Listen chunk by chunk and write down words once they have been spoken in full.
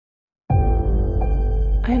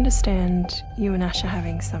I understand you and Ash are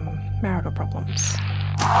having some marital problems.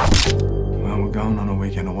 Well, we're going on a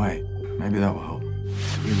weekend away. Maybe that will help.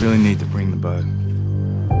 We really need to bring the bird.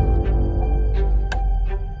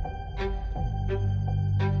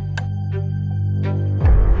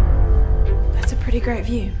 That's a pretty great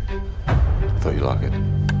view. I thought you liked it.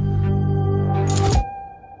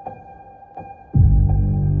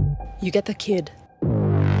 You get the kid.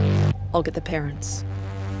 I'll get the parents.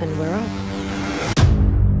 And we're up.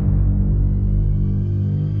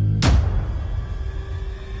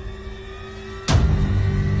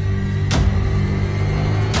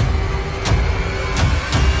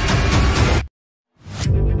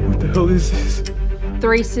 What the hell is this?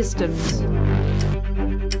 3 systems,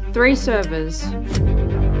 3 servers,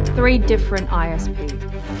 3 different ISPs.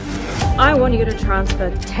 I want you to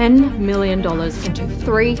transfer $10 million into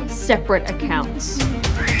 3 separate accounts.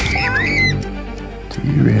 Do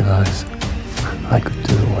you realize I could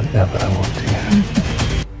do whatever I want to you?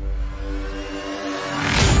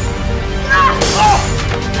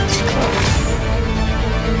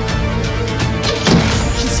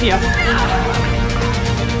 She's here.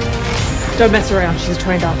 Don't mess around, she's a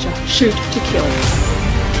trained archer. Shoot to kill.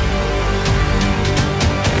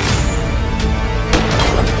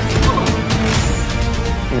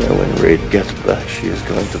 You know, when Reed gets back, she is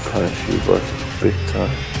going to punish you both big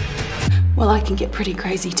time. Well, I can get pretty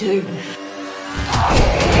crazy too.